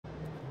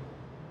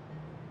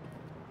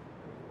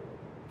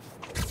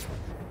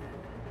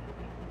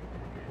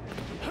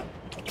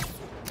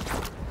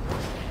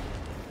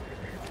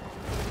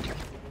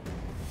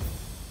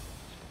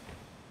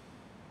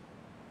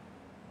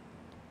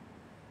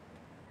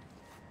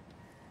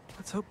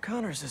Let's hope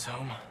Connors is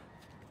home.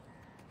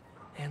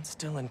 And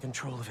still in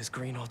control of his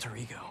green alter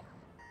ego.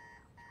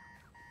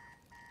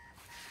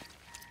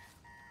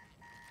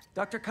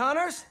 Dr.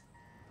 Connors?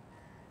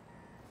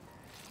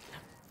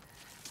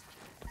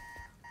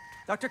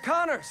 Dr.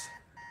 Connors!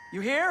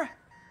 You here?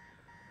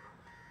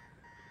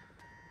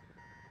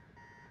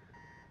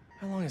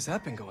 How long has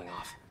that been going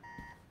off?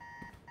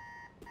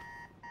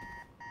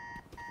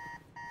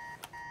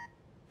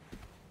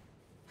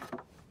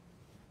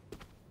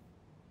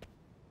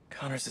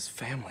 Connors'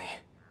 family.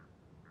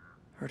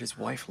 Heard his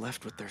wife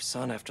left with their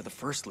son after the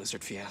first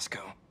lizard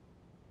fiasco.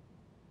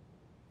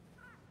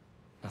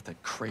 Not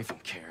that Craven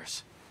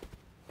cares.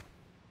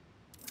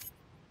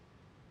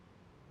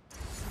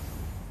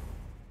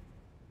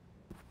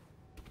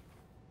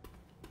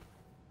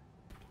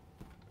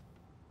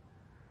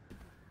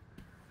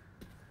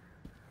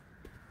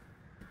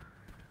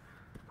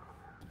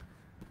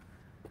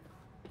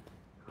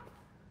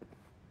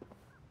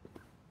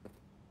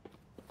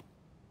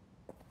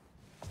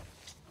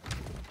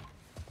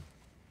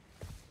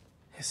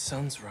 His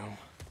son's room.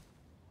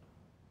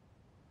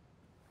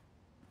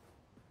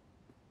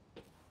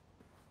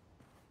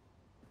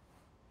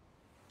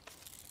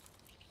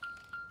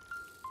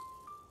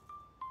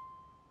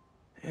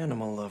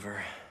 Animal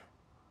lover.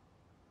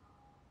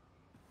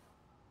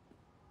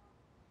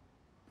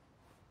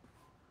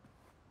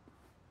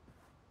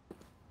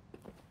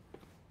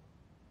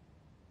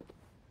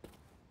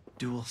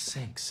 Dual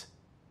sinks,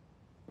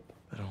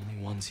 but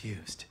only one's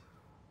used.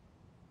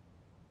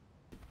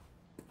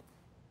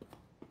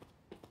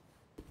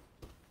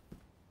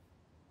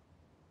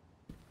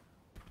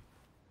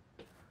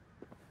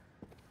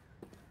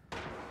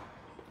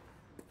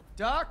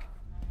 Doc?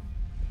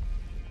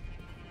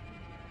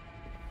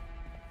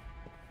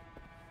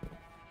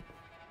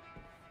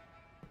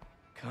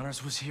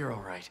 Connors was here,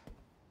 all right.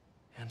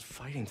 And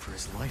fighting for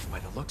his life by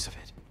the looks of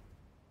it.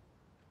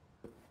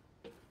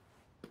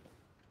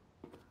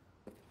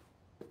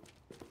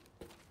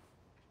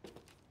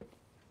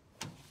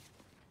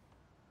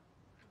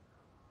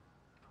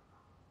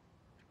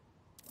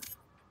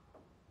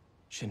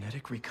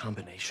 Genetic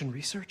recombination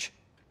research?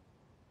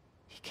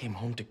 He came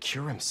home to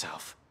cure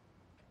himself.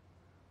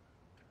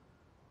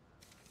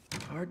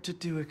 Hard to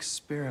do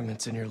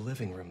experiments in your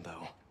living room,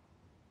 though.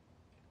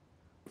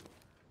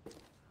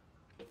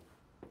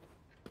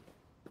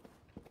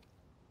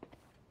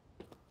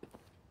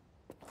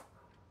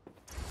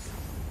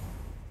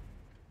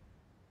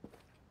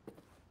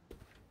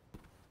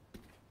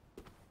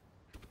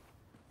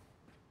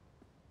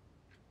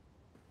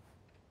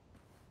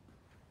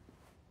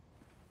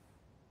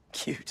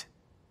 Cute.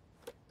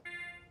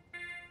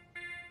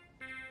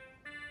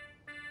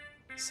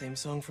 Same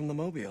song from the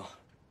Mobile.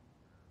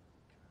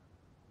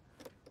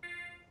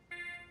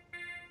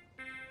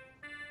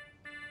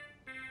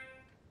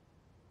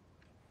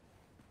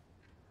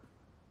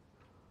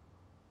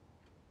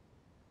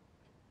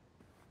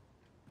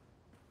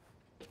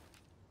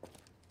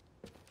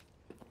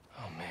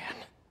 Oh man.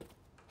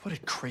 What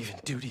did Craven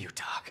do to you,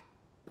 Doc?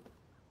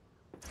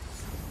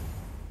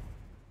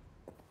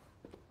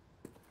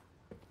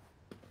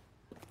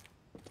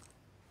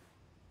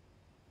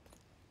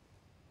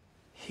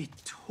 He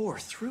tore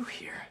through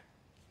here.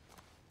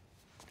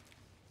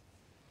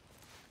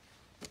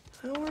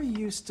 How are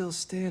you still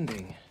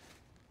standing?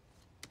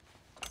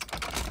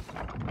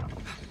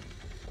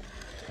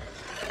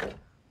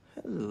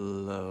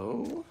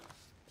 Hello?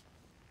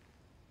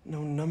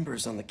 No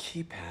numbers on the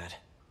keypad.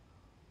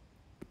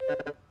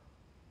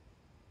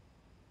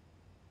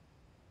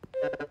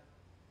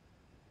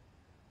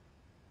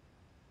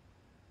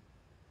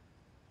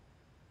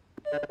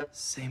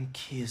 Same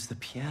key as the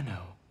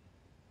piano.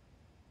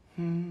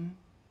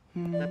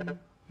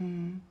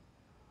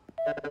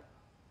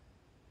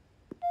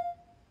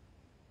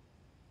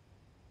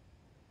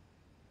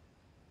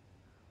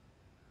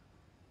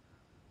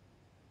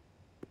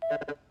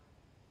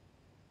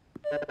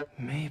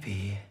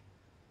 Maybe.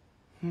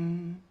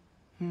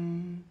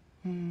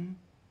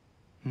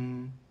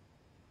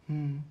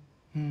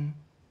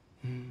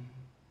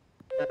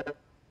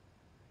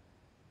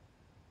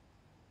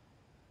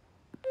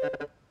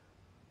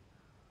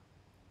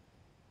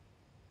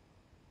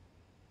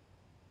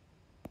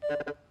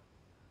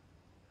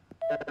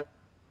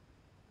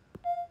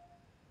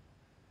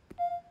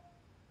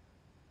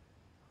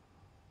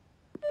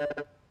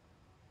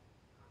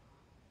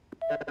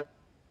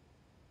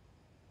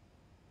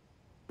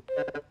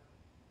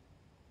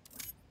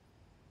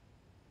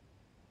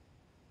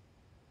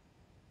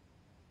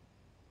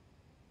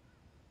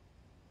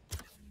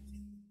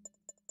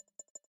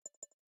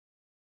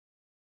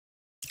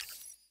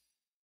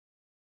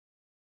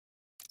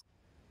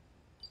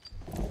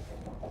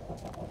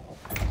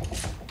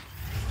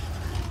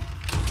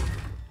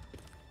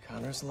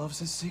 Connors loves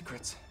his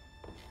secrets.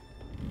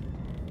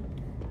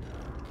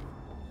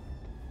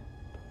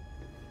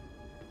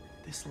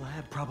 This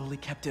lab probably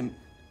kept him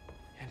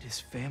and his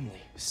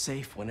family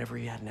safe whenever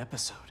he had an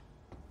episode.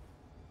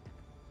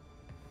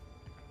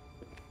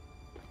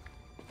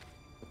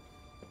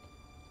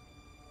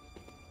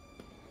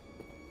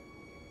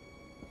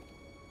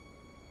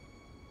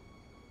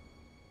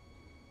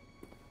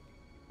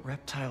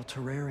 reptile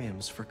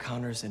terrariums for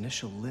Connor's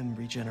initial limb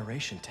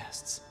regeneration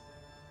tests.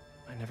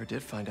 I never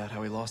did find out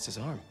how he lost his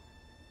arm.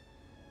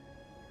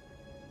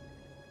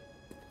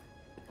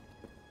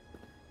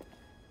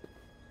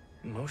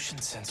 Motion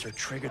sensor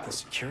triggered the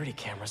security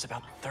cameras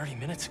about 30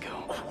 minutes ago.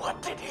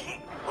 What did he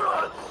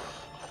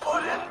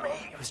put in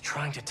me? He was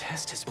trying to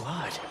test his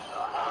blood.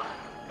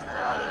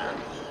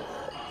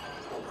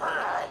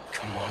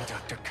 Come on,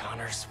 Dr.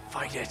 Connors,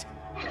 fight it.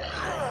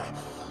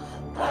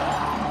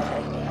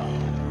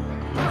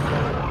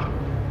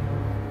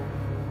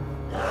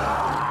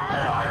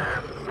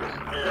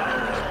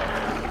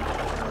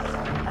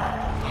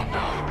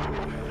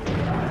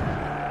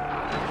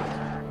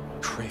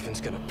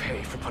 Craven's gonna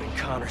pay for putting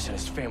Connors and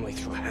his family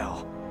through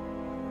hell.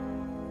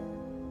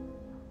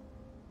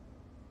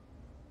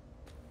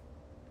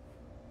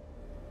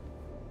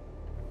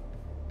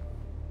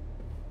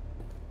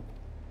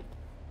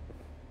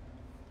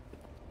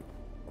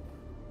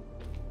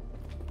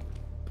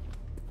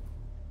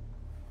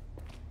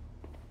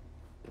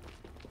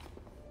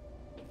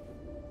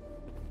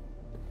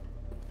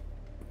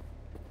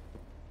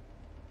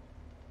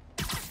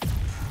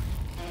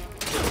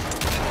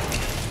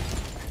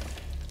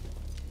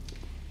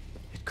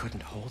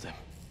 Couldn't hold him.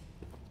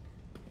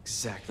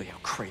 Exactly how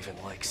Craven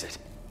likes it.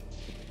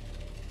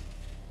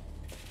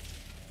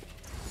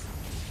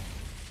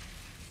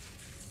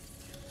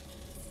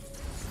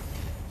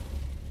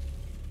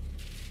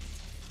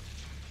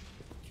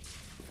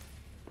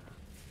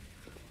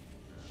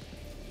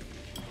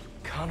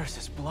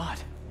 Connors' blood.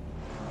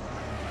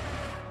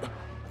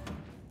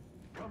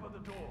 Cover the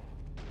door.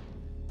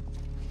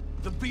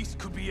 The beast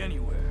could be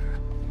anywhere.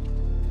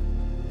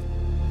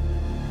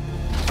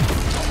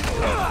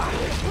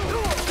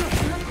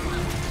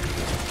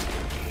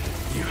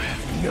 You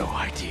have no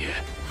idea.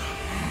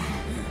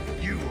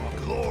 You are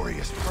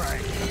glorious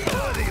prey,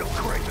 worthy of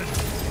Craven.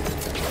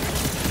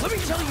 Let me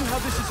tell you how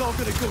this is all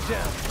gonna go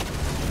down.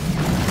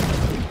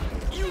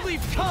 You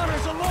leave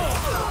Connors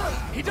alone!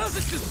 He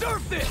doesn't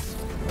deserve this!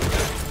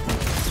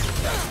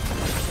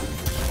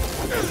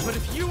 But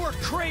if you or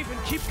Craven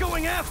keep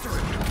going after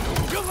him,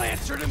 you'll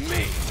answer to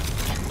me!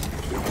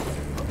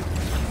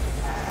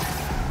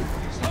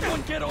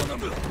 Someone get on him!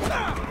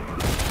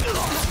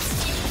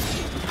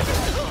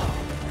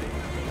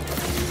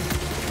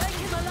 Take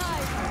him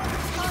alive,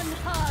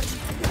 unharmed.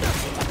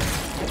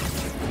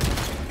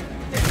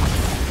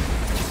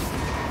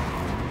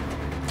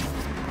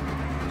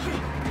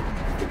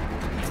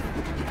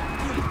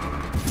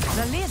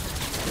 The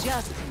lizard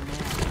just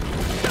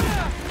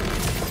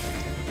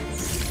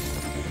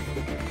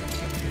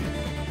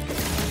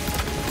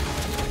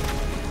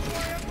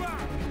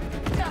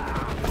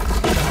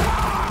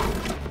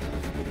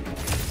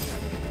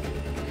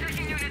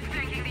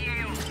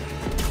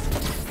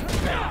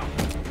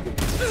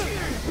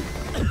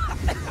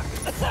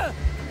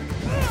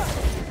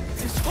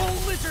This whole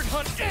lizard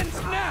hunt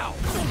ends now!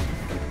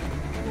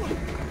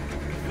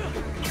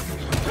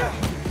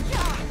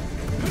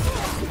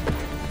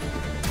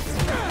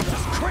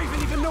 Does Craven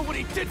even know what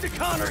he did to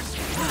Connors?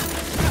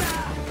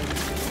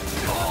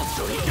 All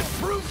so he can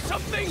prove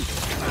something?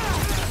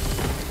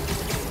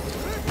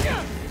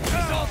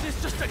 Is all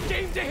this just a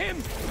game to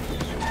him?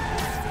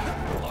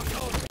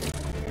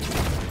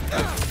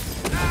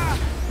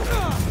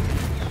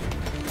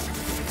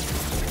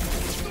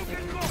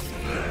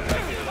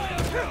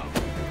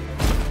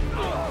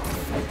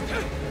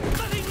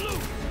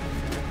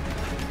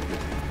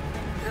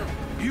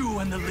 You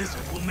and the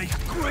lizard will make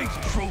great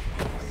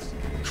trophies.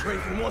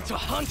 Craven wants a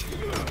hunt?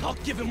 I'll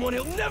give him one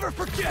he'll never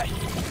forget!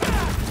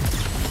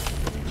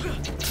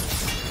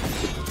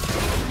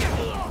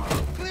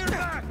 Clear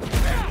back!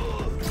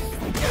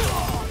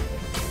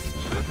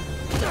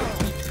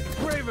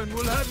 Craven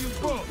will have you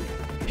both.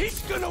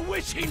 He's gonna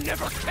wish he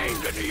never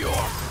came to New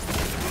York!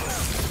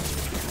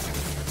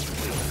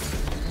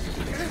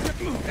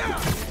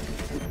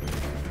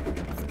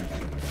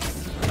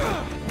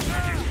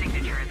 Your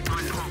signature is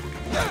on hold.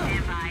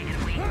 Stand by and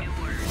wait new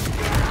orders.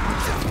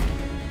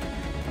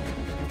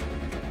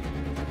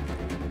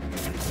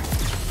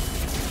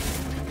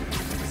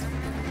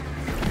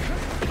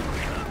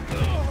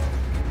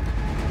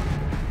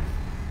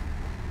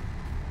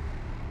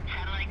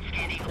 Satellite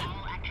scanning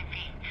all active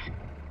feeds.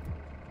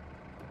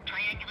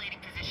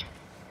 Triangulating position.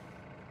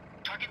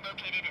 Target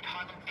located at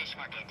Harlem Fish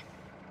Market.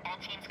 All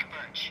teams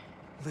converge.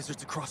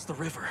 Lizard's across the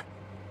river.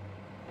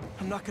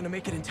 I'm not gonna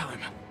make it in time.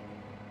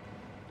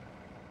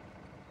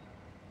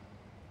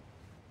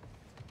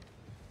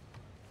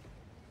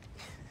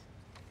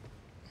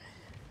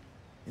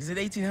 Is it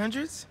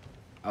 1800s?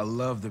 I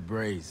love the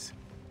braids.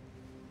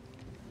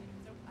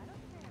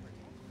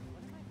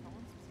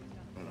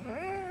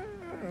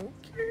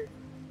 Okay.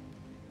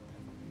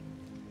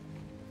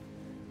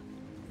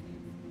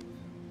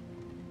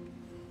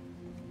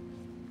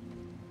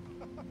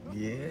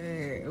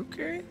 Yeah,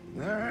 okay.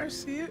 All right, I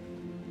see it.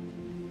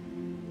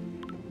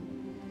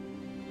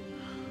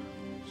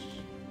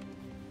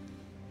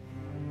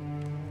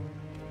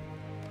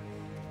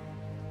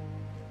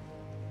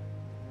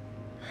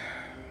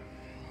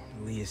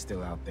 Lee is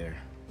still out there.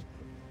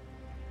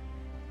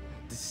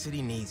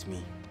 city needs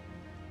me.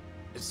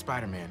 It's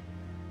Spider-Man,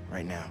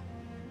 right now.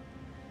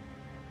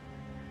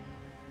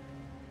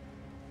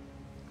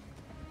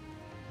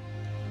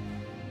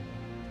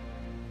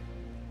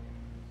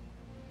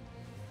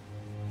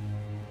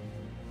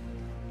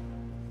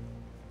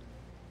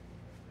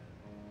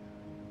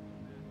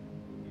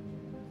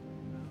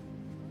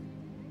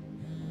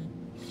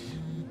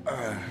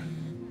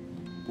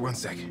 One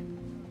second.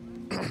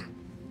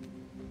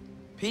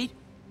 Pete?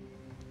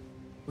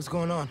 What's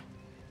going on?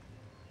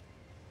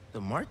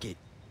 The market?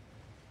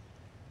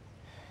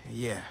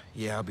 Yeah,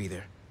 I'll be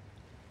there.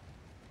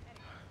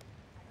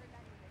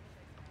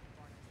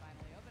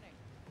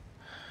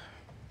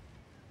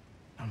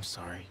 I'm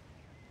sorry.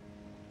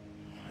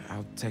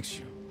 I'll text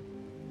you.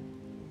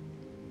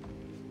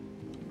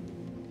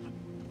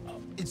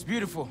 It's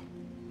beautiful.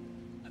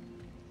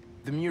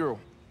 The mural,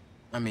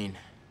 I mean.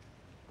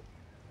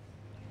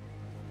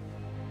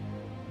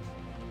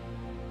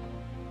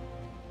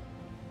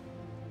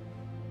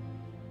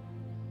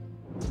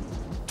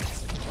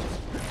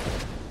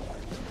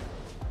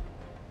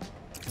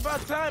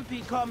 About time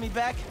Pete called me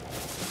back.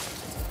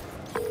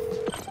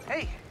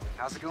 Hey,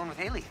 how's it going with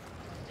Haley?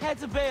 Had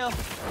to bail.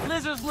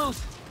 Lizard's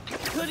loose.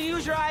 Couldn't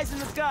use your eyes in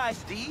the sky.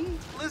 The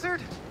lizard?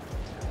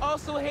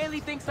 Also, Haley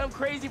thinks I'm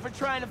crazy for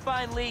trying to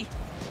find Lee.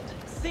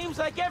 Seems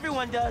like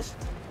everyone does.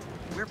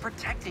 We're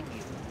protecting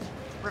you.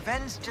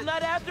 Revenge just...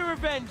 Not after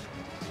revenge.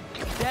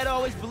 Dad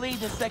always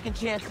believed in second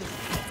chances.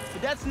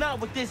 But that's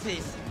not what this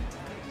is.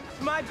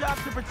 It's my job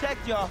to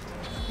protect y'all,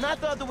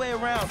 not the other way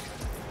around.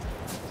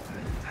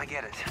 I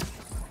get it.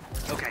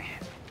 Okay,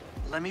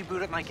 let me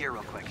boot up my gear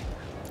real quick.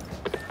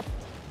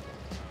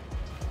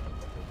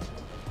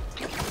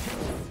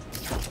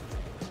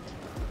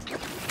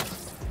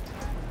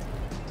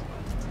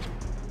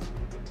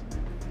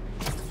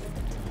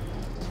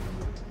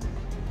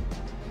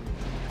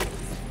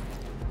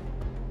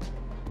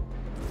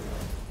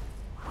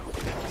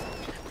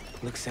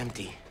 Looks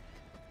empty,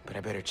 but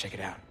I better check it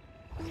out.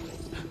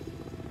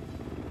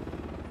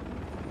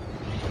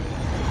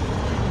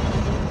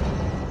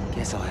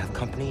 Guess I'll have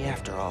company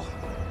after all.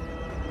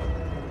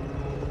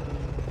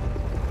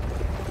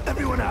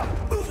 Everyone out!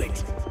 Move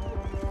it!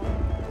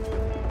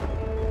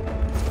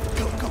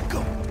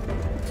 Go!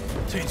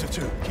 Teams of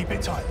two, keep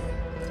it tight.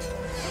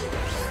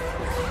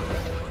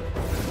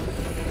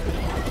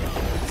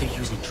 They're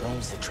using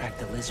drones to track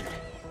the lizard.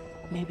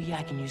 Maybe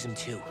I can use them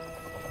too.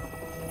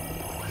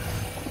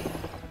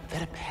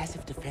 That a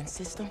passive defense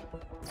system?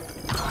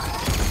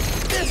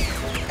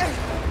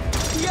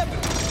 Yep,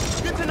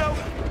 good to know.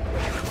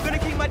 Gonna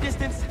keep my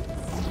distance.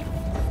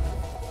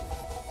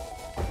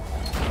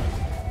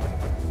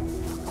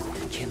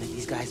 Can't let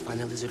these guys find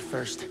the lizard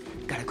first.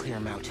 Gotta clear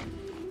them out.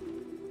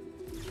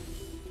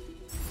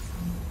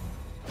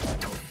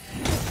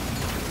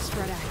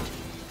 Spread out.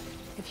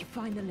 If you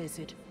find the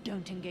lizard,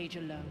 don't engage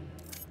alone.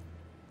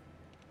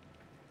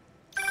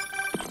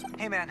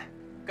 Hey man,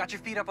 got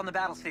your feet up on the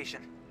battle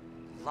station.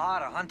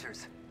 Lot of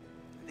hunters.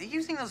 Are they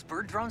using those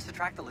bird drones to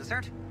track the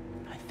lizard?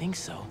 I think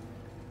so.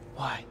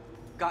 Why?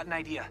 Got an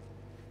idea.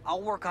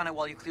 I'll work on it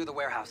while you clear the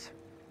warehouse.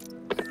 Over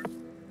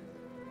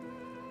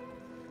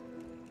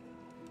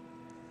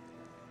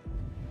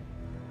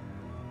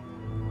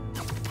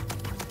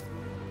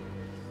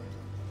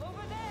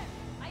there!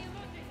 I am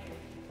looking here.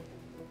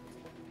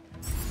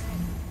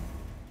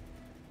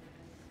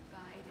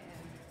 Spider.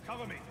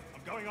 Cover me,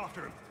 I'm going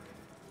after him.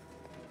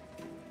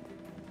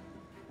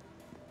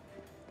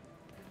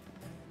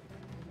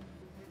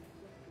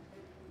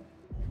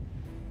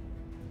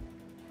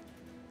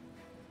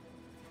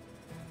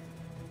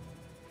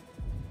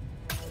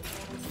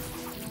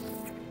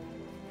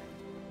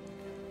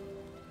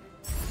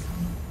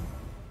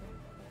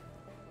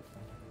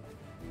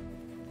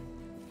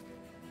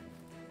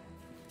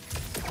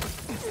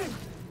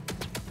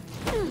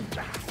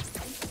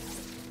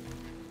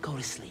 Go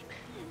to sleep.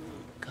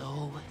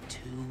 Go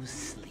to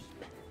sleep.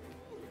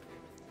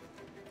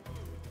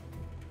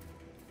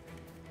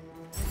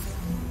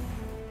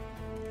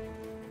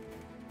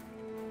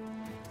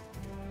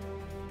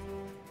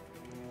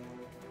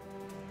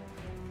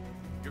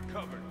 You're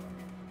covered.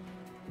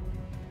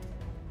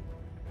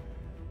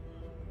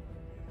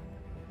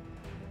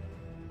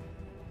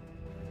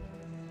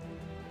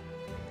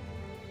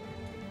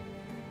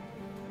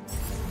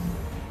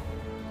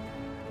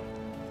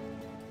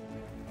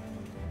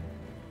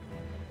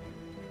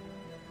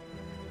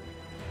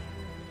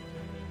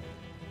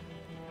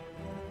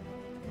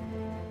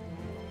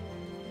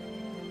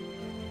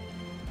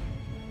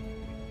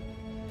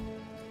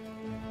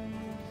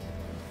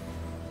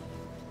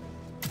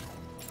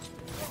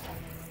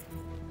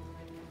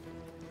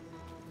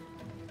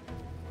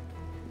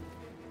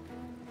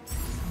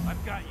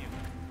 I've got you.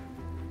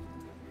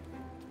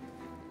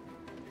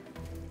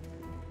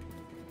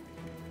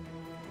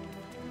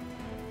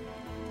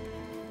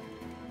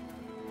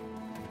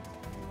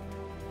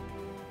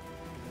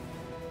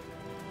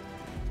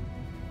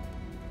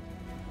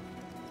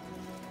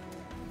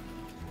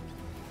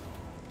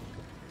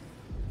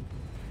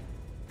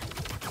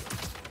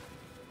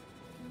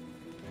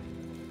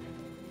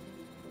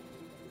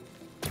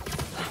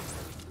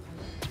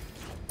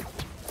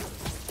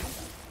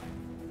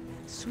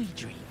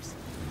 dreams.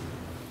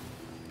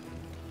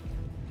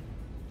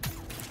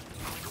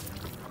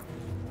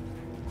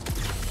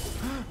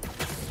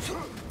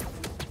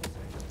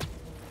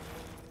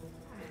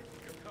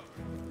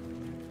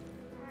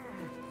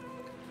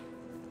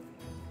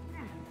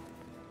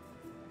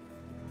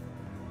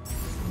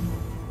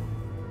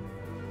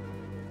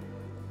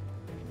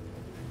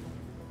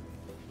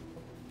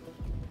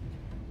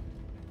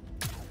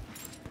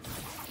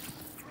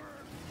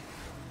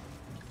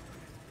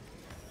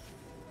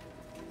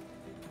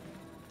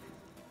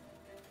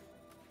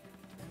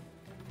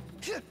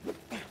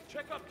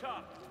 Check up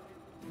top.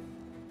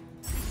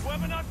 He's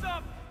webbing us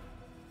up.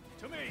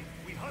 To me,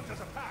 we hunt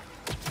as a pack.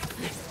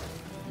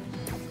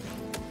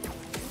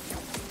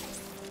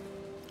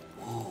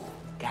 Ooh,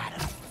 got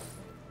him.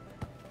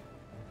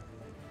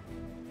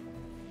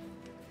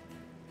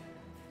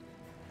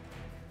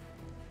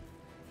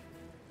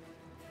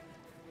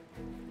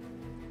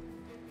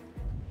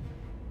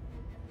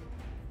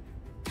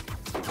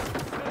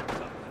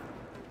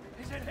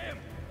 Is it him?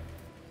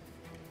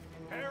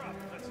 Pair up.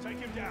 Let's take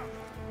him down.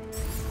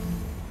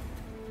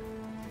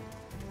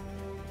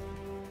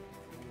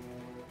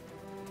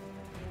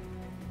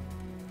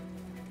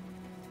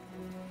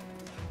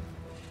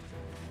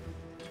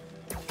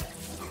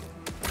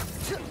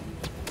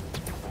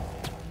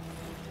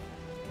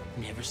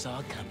 Never saw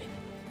it coming.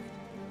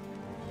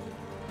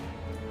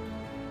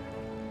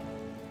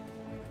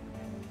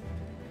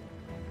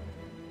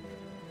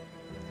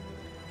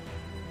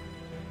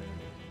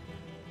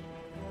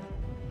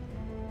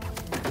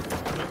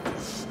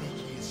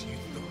 Sneaky as you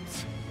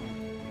thought.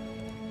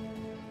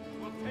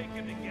 We'll take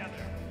him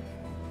together.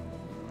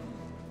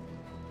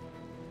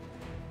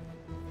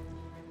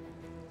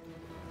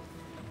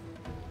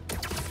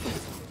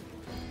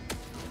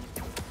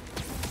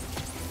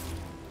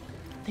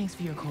 Thanks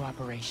for your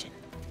cooperation.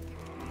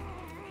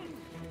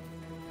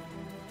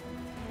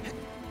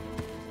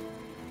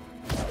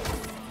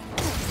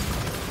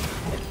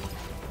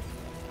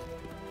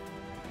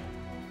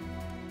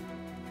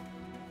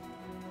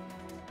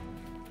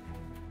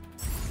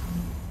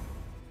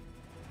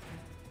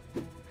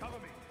 Cover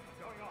me. I'm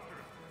going after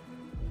him.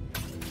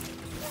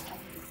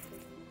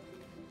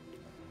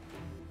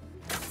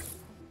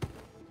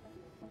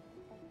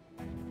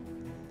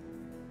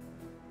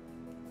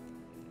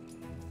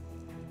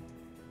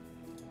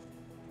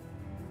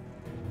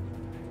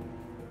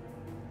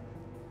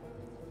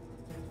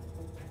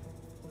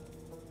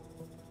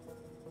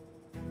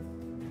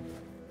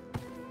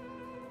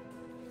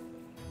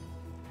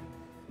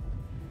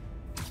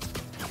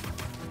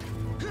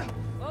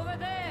 Over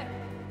there!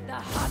 The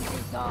hunt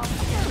is on!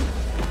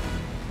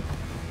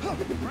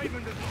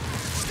 Raven does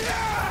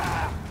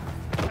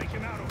Take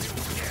him out or he'll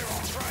scare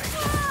our prey.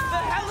 The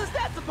hell is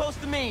that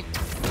supposed to mean?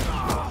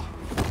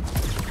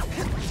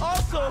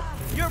 Also,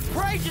 your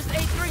prey just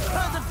ate 3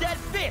 tons of dead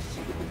fish!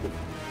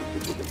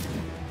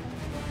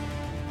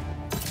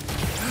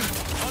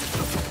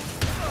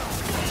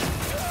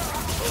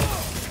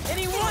 And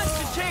he wants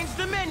to change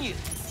the menu!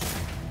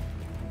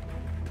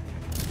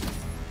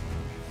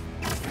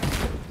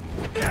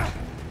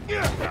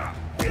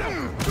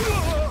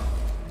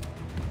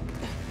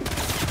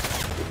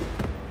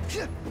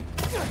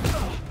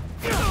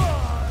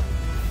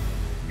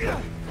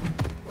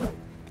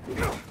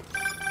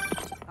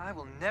 I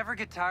will never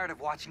get tired of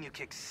watching you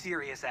kick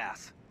serious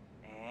ass.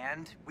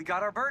 And we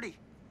got our birdie.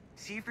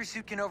 See if your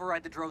suit can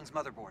override the drone's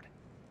motherboard.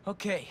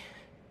 Okay.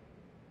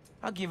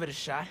 I'll give it a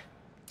shot.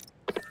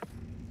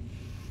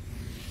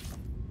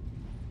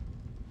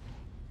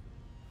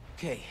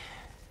 Okay.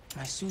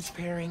 My suit's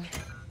pairing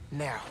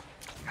now.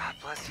 God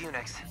bless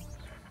Unix.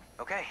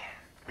 Okay,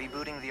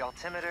 rebooting the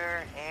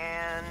altimeter,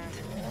 and...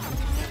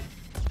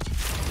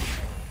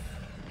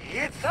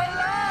 It's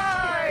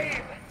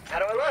alive! How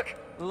do I look?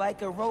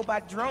 Like a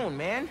robot drone,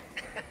 man.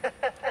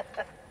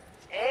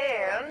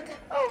 And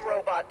a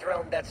robot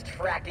drone that's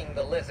tracking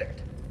the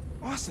lizard.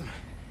 Awesome.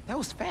 That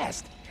was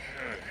fast.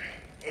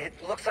 It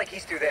looks like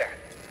he's through there.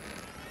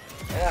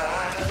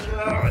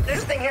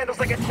 This thing handles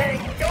like a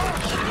tank.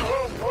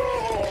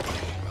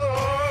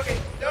 Okay.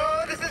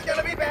 No, this is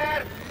gonna be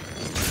bad.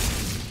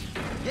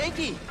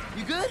 Yankee,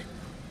 you good?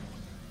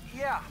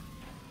 Yeah.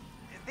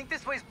 I think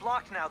this way's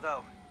blocked now,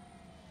 though.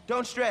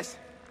 Don't stress.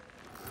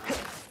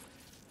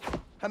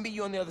 I'll meet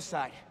you on the other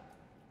side.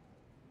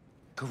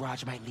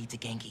 Garage might lead to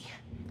Genki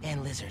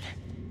and Lizard.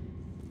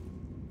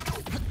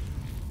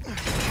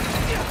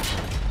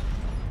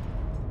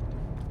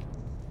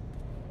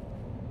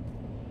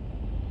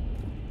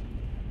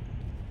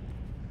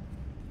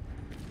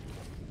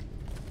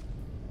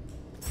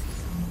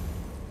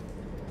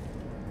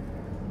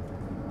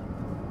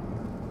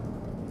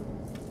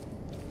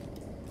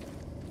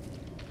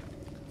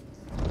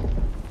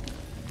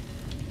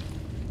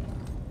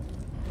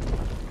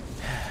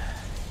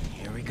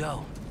 Here we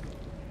go.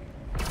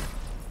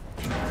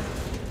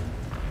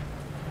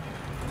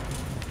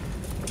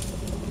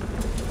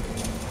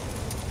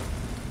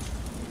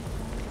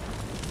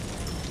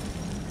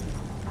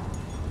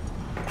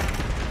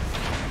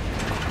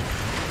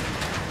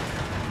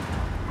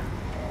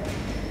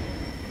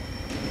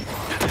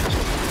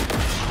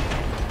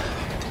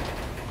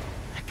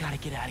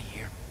 get out of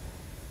here.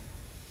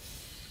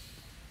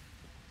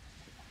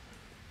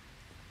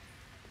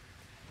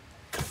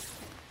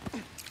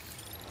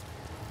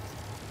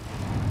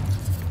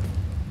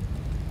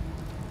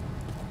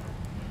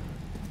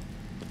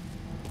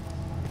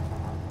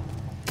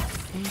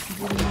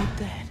 He wouldn't like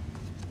that.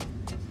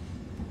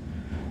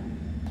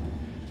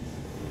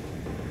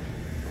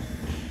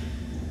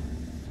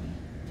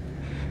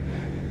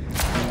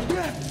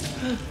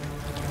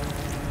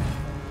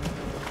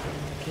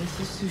 Guess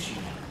it's sushi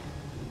now.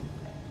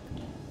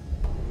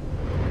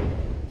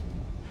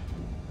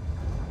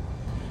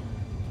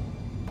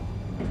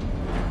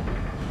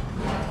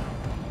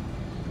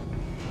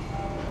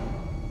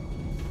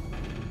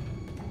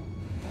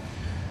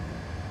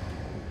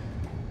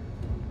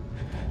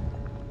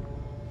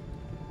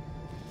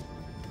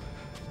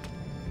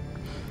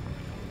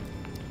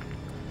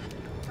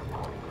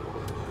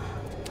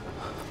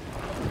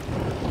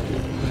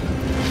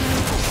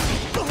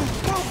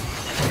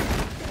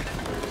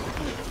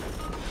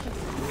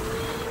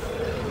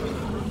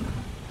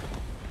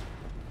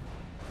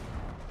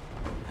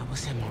 That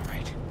was him, all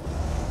right.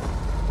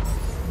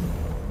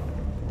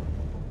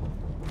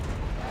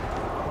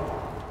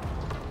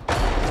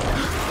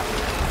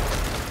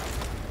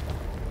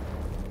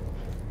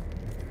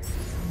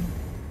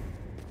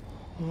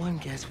 One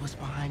guess what's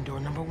behind door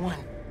number 1.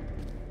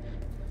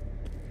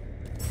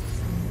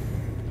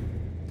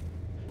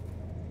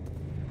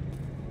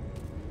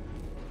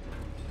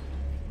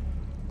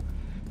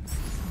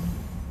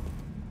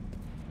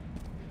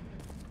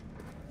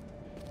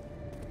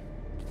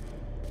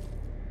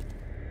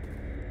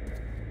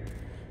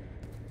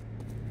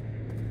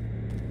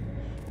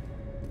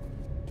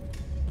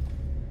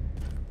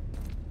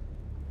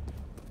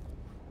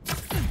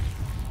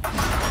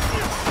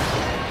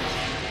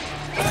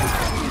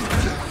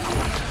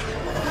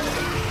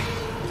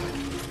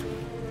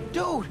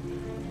 Dude,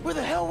 where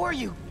the hell were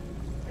you?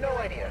 No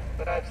idea,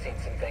 but I've seen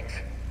some things.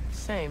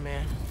 Same,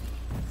 man.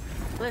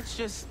 Let's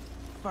just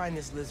find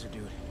this lizard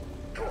dude.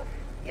 Cool,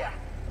 yeah.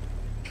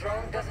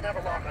 Drone doesn't have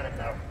a lock on him,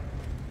 though.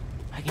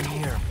 I can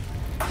hear him.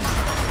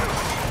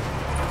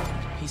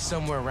 He's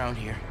somewhere around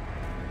here.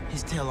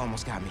 His tail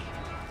almost got me.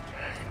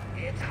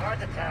 It's hard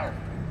to tell.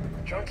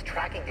 Drone's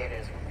tracking data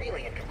is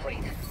really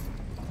incomplete.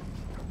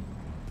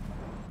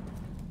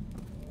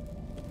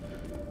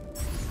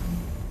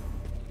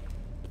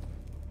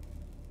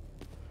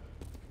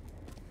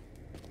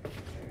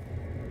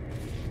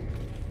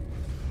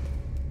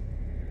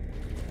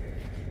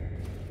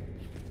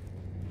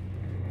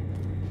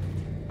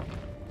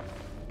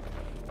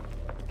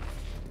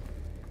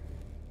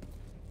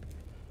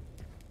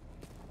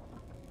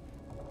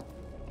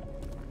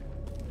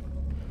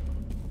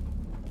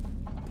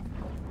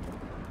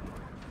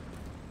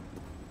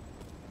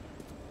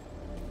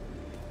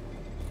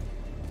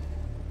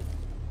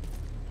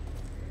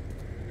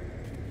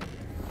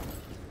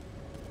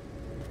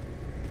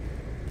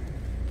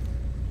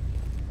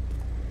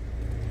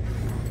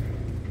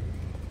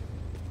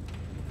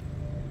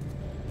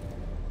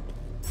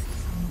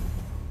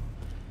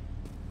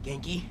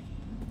 Genki,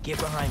 get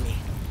behind me.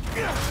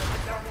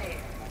 Tell me.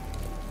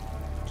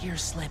 Gear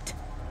slipped.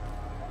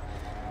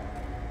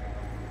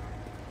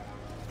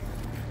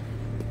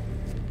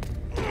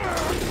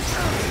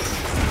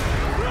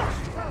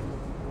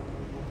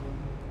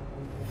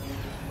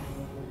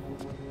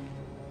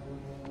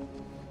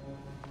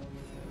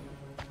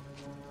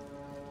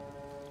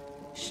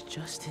 It's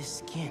just his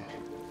skin.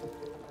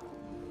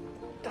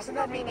 Doesn't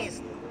that mean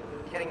he's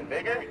getting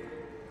bigger?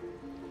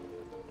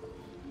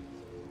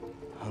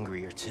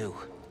 Hungrier too.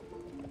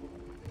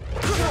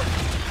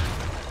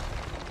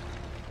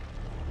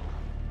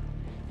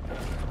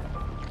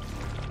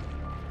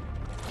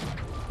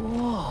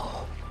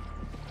 Whoa.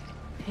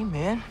 Hey,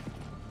 man.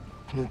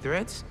 New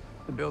threads?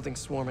 The building's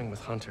swarming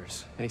with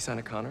hunters. Any sign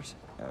of Connors?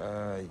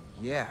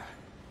 Yeah.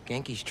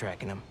 Genki's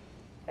tracking him.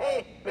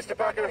 Hey, Mr.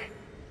 Parker.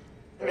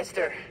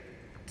 Mr.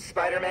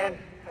 Spider-Man,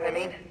 I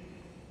mean.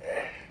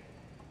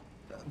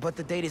 But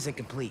the data's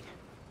incomplete.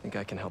 Think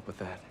I can help with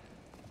that.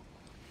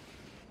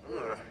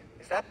 Ugh,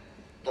 is that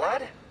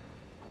blood?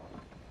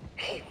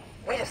 Hey,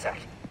 wait a sec.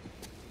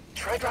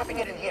 Try dropping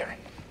it in here.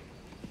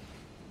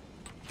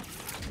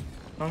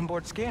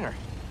 Onboard scanner.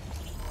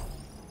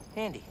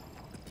 Handy.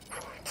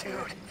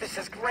 Dude, this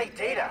is great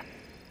data.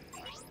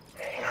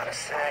 Hang on a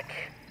sec.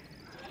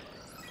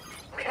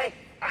 Okay,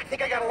 I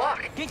think I got a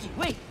lock. Genki,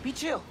 wait! Be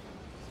chill!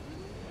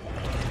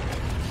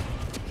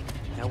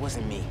 That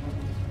wasn't me.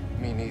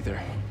 Me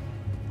neither.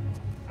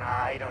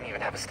 I don't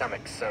even have a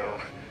stomach, so...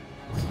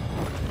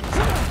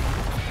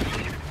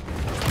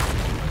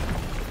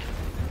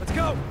 Let's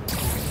go!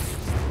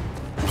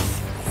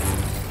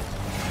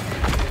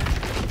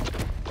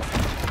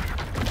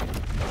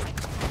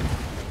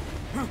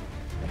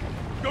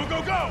 Go,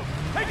 go, go!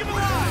 Take him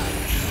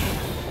alive!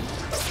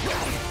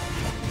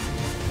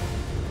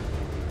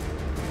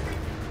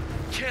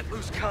 Can't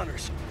lose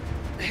Connors.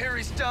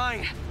 Harry's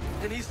dying,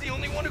 and he's the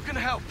only one who can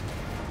help.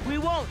 We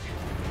won't!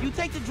 You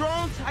take the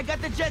drones, I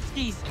got the jet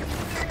skis!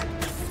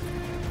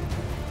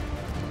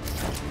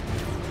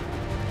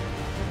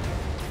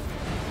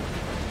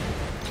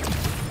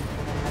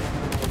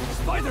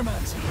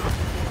 Spider-Man's!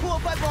 Cool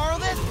if I borrow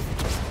this?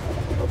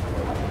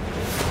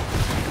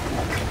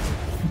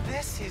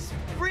 This is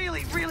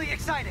really, really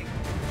exciting.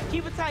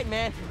 Keep it tight,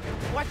 man.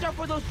 Watch out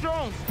for those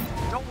drones.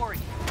 Don't worry,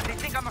 they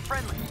think I'm a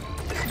friendly.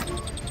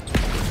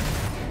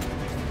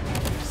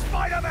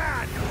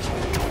 Spider-Man!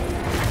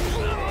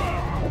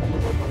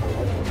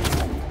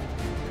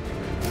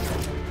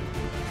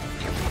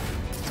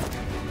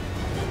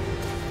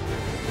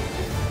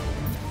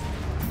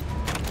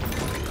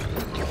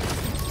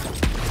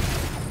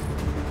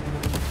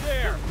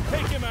 There!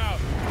 Take him out!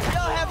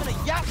 Y'all having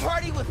a yacht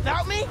party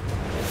without me?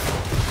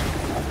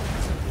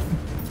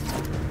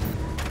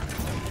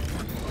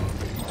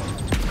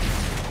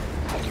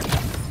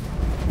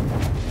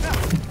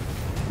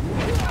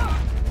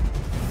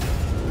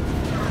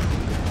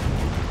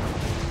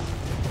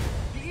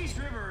 The East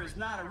River is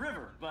not a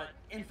river, but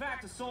in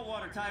fact a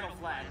saltwater tidal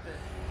flat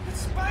that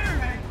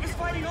Spider-Man is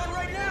fighting on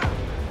right now!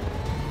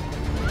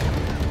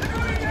 They're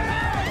going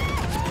down!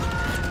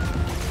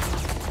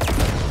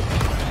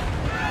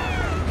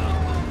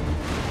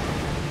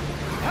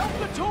 Help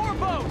the tour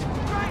boat!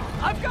 Right!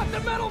 I've got the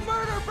metal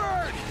murder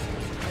bird!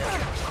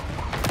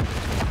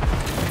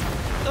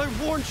 I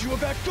warned you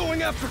about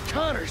going after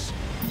Connors.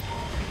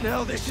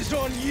 Now this is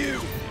on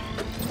you.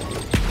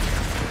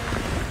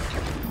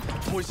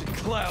 Poison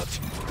clouds.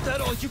 That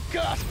all you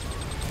got?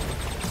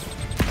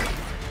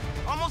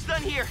 Almost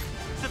done here.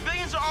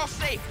 Civilians are all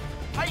safe.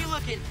 How you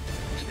looking?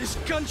 This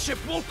gunship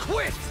won't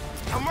quit!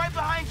 I'm right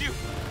behind you.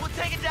 We'll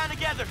take it down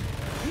together.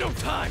 No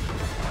time!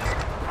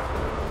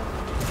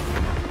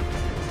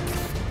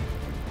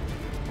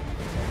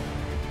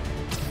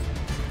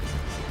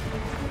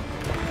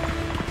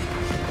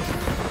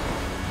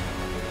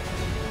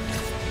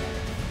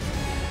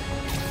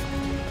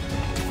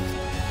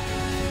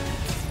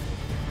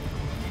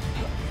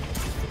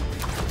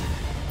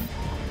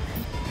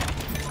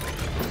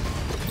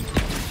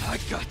 I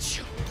got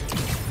you.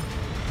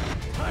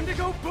 Time to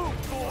go boom,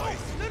 boys!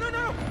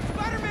 No!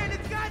 Spider-Man,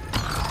 it's got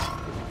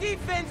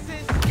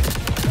defenses!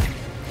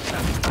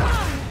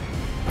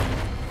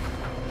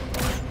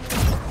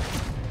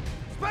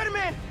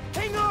 Spider-Man,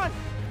 hang on!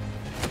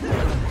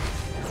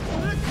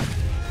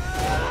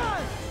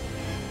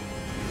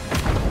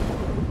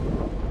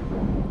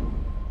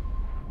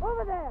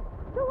 Over there!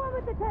 The one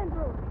with the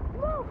tendrils!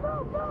 Move!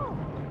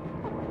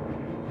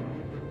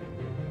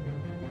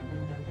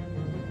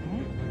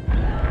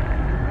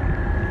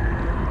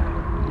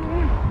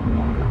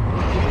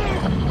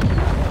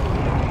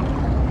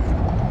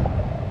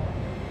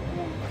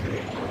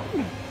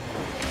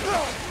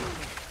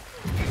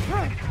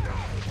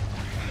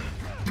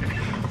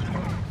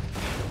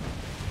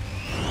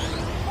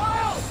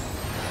 Miles!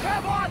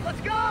 Grab on,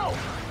 let's go!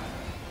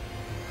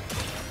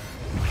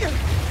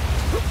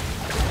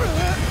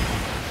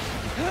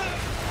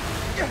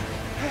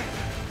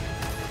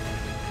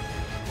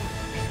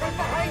 Right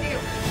behind you!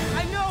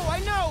 I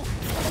know!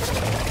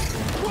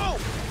 Whoa!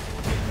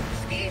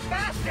 Speed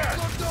faster!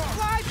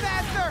 Fly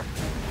faster!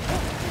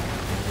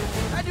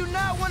 I do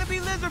not want to be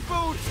lizard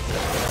food!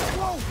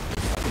 Whoa!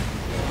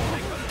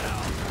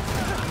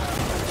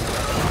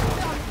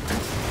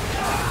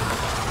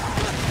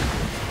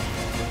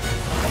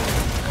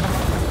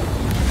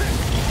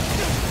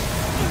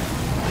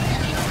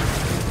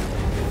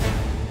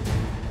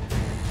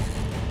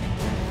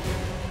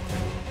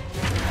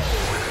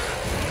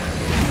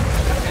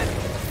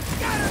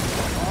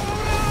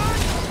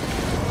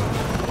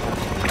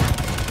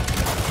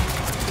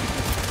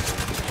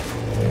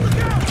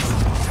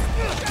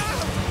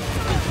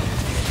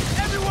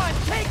 Everyone,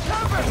 take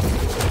cover!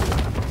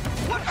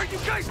 What are you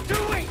guys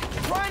doing?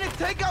 Trying to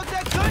take out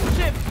that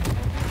gunship!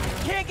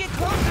 Can't get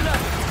close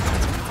enough!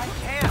 I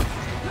can.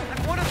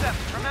 I'm one of them,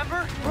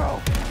 remember?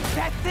 Bro,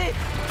 that's it!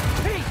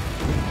 Pete!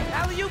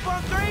 Alley-oop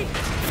on 3?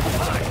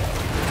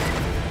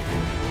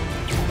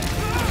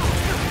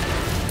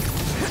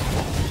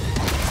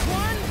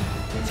 One,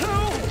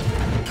 two,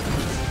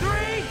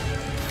 three,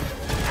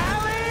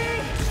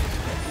 alley!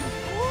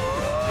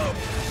 Woo!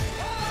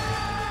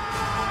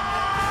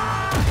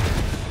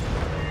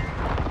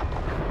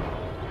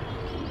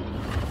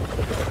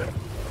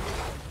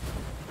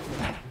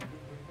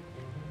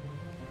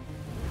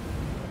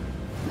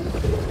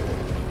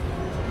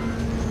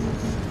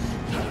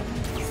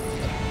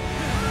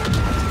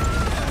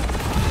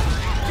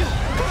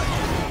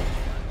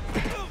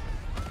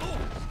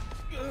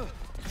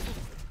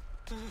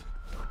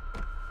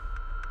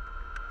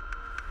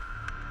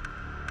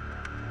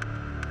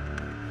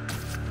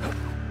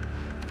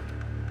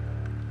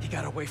 He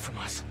got away from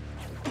us.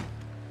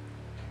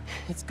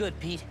 It's good,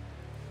 Pete.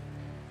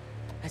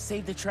 I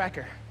saved the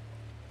tracker.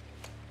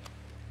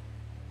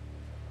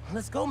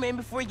 Let's go, man,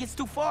 before he gets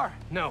too far.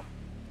 No.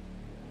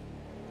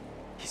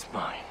 He's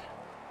mine.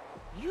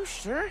 You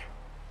sure?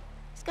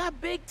 He's got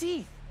big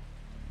teeth.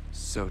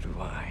 So do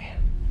I.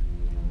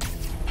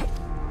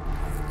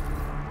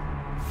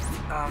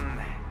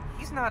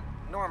 He's not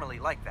normally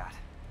like that,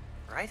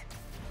 right?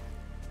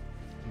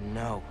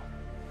 No.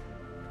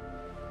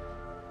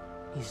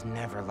 He's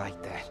never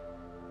like that.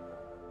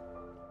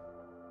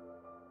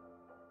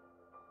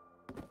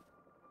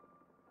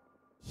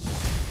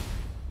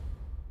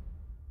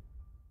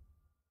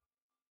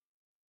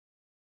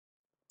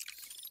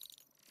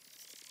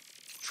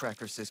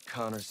 tracker says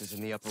Connors is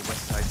in the Upper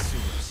West Side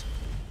sewers.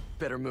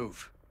 Better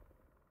move.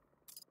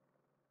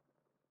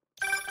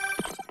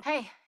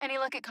 Hey, any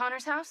look at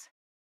Connor's house?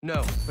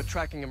 No, but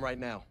tracking him right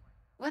now.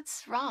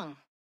 What's wrong?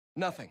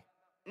 Nothing.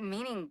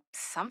 Meaning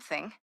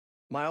something.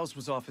 Miles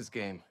was off his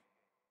game.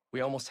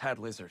 We almost had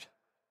Lizard.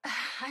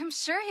 I'm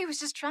sure he was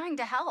just trying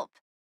to help.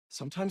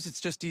 Sometimes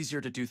it's just easier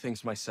to do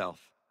things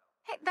myself.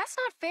 Hey, that's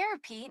not fair,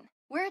 Pete.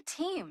 We're a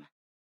team.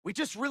 We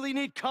just really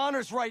need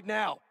Connors right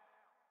now.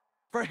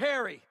 For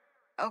Harry.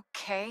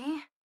 Okay.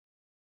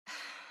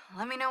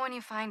 Let me know when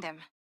you find him.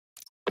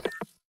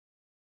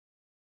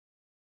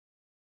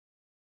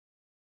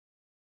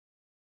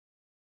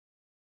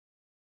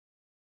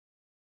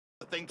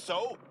 Think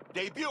so?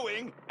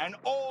 Debuting an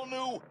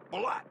all-new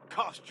black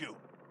costume.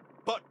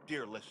 But,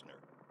 dear listener,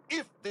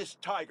 if this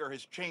tiger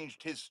has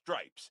changed his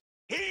stripes,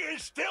 he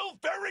is still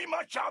very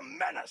much a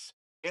menace.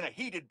 In a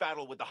heated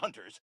battle with the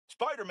Hunters,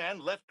 Spider-Man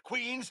left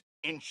Queens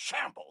in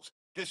shambles,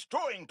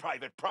 destroying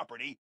private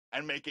property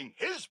and making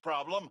his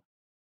problem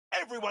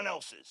everyone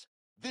else's.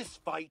 This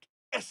fight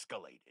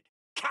escalated,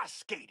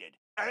 cascaded,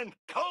 and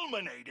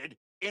culminated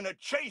in a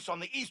chase on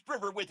the East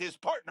River with his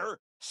partner,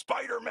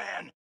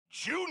 Spider-Man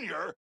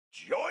Jr.,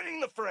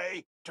 joining the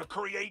fray to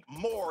create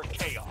more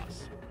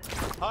chaos.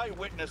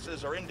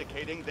 Eyewitnesses are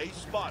indicating they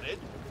spotted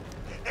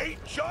a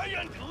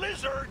giant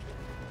lizard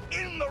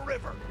in the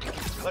river.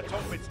 Let's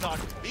hope it's not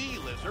the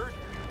lizard.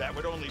 That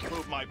would only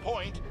prove my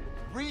point.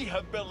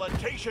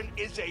 Rehabilitation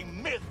is a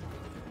myth,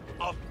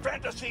 a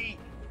fantasy,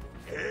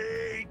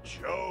 a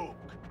joke.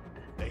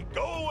 They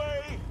go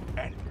away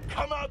and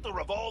come out the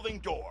revolving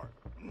door.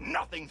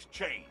 Nothing's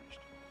changed,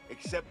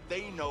 except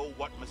they know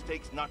what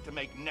mistakes not to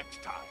make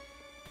next time.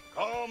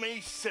 Call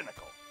me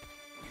cynical,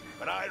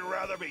 but I'd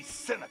rather be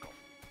cynical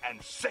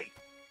and safe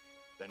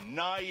than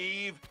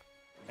naive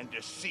and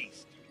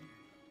deceased.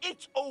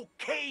 It's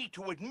okay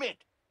to admit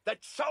that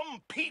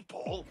some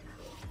people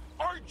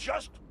are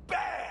just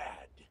bad.